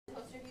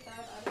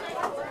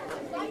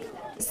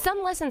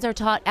Some lessons are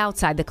taught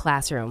outside the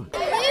classroom,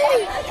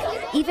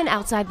 even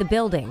outside the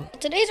building.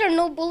 Today's our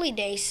no bully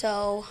day,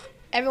 so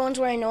everyone's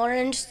wearing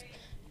orange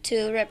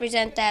to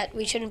represent that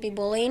we shouldn't be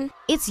bullying.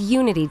 It's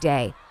Unity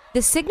Day,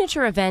 the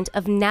signature event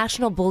of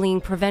National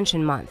Bullying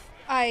Prevention Month.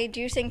 I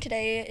do think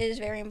today is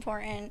very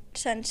important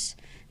since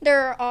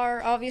there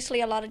are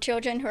obviously a lot of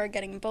children who are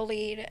getting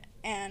bullied,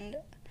 and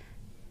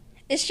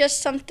it's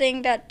just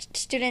something that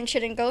students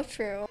shouldn't go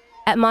through.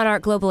 At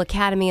Monarch Global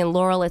Academy in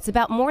Laurel, it's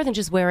about more than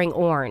just wearing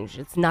orange.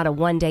 It's not a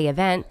one-day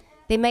event.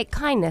 They make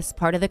kindness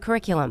part of the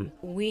curriculum.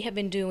 We have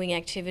been doing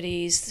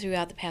activities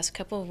throughout the past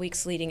couple of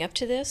weeks leading up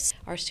to this.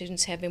 Our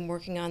students have been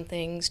working on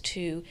things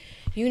to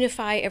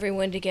unify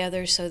everyone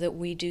together so that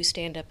we do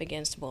stand up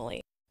against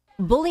bullying.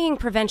 Bullying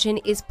prevention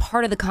is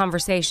part of the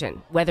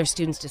conversation, whether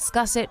students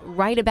discuss it,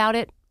 write about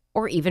it,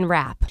 or even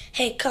rap.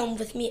 Hey, come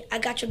with me, I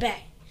got your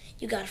back.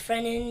 You got a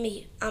friend in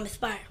me, I'm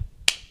inspired.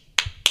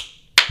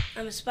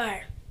 I'm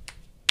inspired.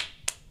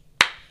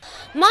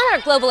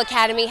 Monarch Global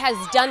Academy has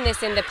done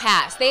this in the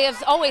past. They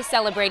have always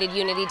celebrated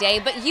Unity Day,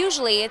 but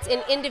usually it's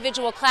in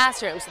individual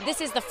classrooms. This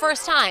is the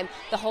first time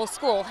the whole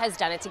school has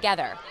done it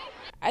together.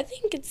 I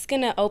think it's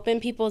going to open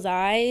people's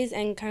eyes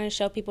and kind of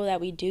show people that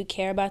we do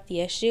care about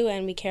the issue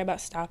and we care about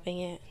stopping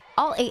it.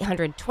 All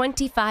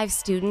 825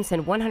 students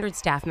and 100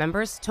 staff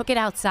members took it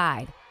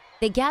outside.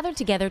 They gathered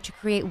together to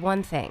create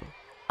one thing,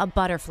 a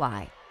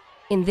butterfly.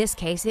 In this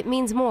case, it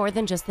means more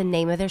than just the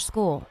name of their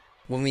school.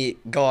 When we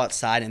go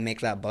outside and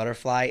make that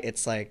butterfly,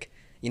 it's like,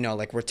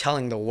 like we're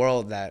telling the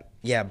world that,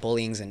 yeah,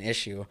 bullying's an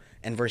issue,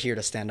 and we're here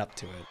to stand up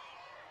to it.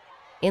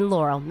 In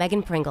Laurel,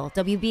 Megan Pringle,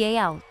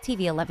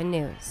 WBAL-TV 11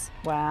 News.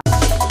 Wow.